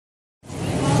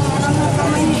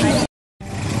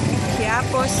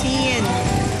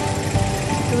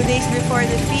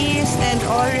and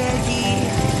already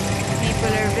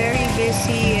people are very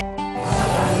busy.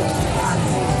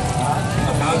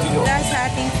 Mula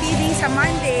sa ating feeding sa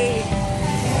Monday.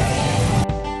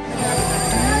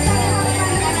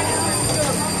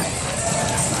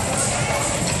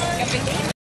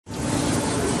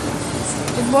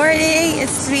 Good morning,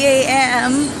 it's 3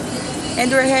 a.m.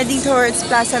 and we're heading towards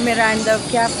Plaza Miranda of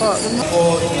Quiapo.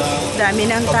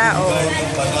 Dami ng tao.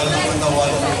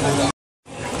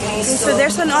 Okay, so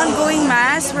there's an ongoing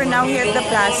mass. We're now here at the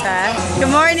plaza. Good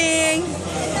morning!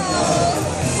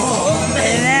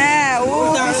 Ayan na.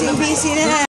 Busy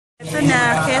na. Ito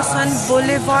na, Quezon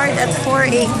Boulevard at 4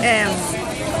 a.m.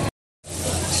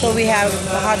 So we have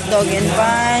hot dog and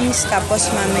buns. Tapos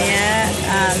mamaya,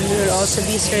 we will also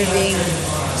be serving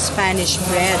Spanish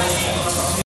bread.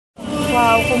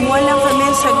 Wow, kumuha lang kami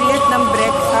saglit ng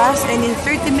breakfast and in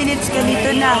 30 minutes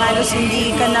ganito na, halos hindi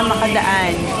ka na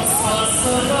makadaan.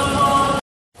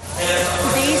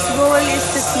 Today's goal is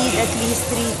to feed at least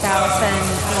 3,000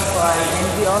 people and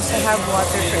we also have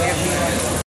water for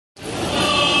everyone.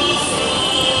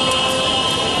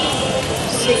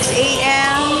 6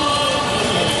 a.m.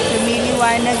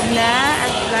 Lumiliwanag na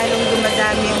at lalong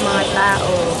dumadami ang mga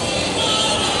tao.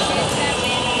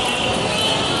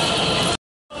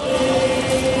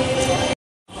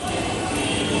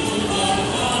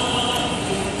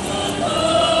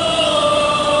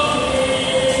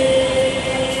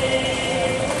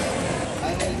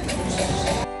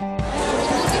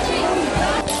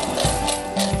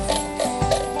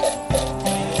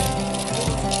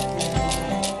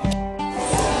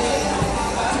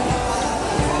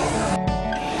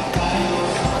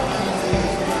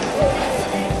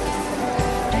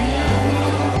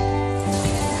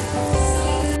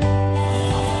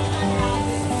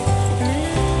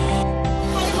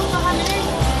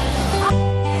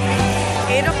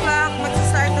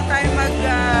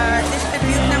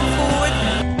 Distribute ng food.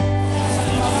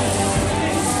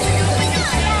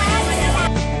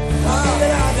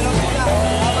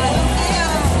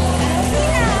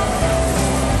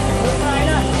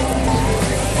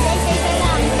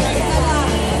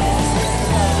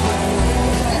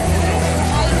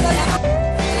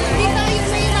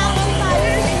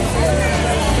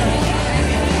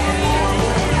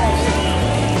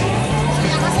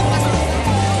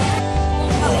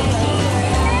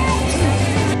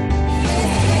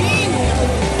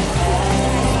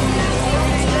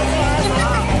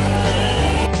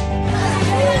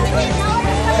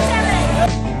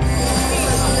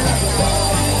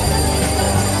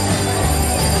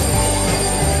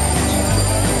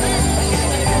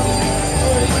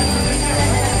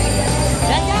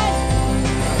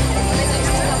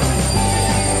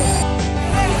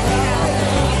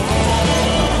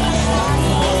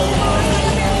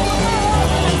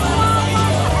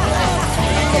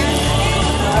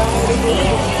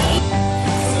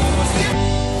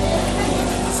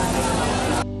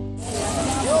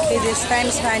 Okay, this time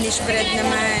Spanish bread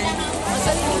naman.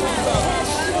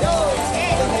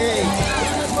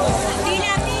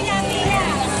 Pila, pila, pila.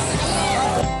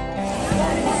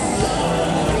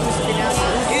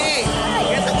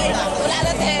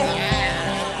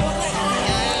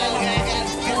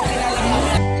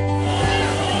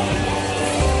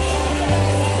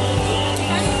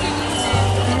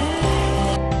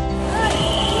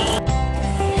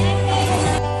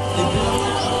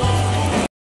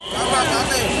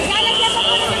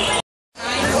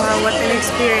 What an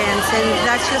experience, and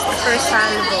that's just the first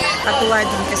salvo. Katuwa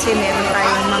din kasi meron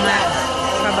tayong mga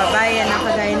kababayan na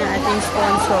kagaya ng ating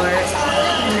sponsor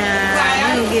na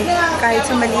kahit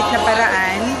sa maliit na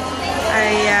paraan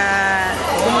ay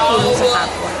tumutulong sa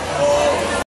kapwa.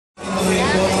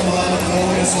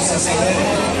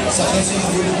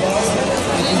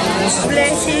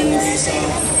 Blessings!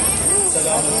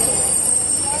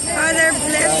 Father,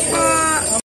 bless po!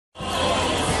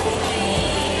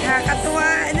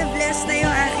 Nakakatuwa, na-bless na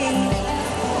yung aking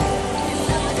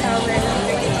towel.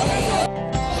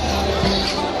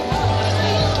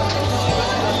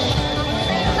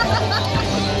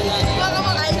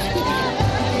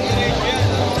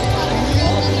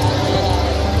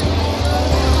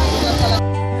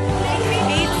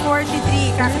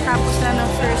 Kakatapos na ng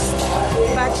first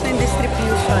batch ng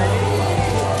distribution.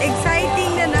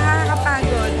 Exciting na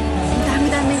nakakapagod. Ang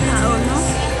dami-dami tao, no?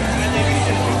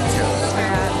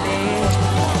 Grabe.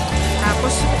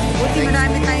 Tapos, buti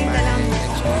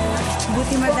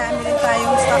madami rin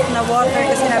tayong stock na water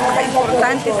kasi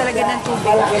napaka-importante talaga ng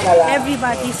tubig.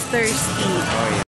 Everybody's thirsty.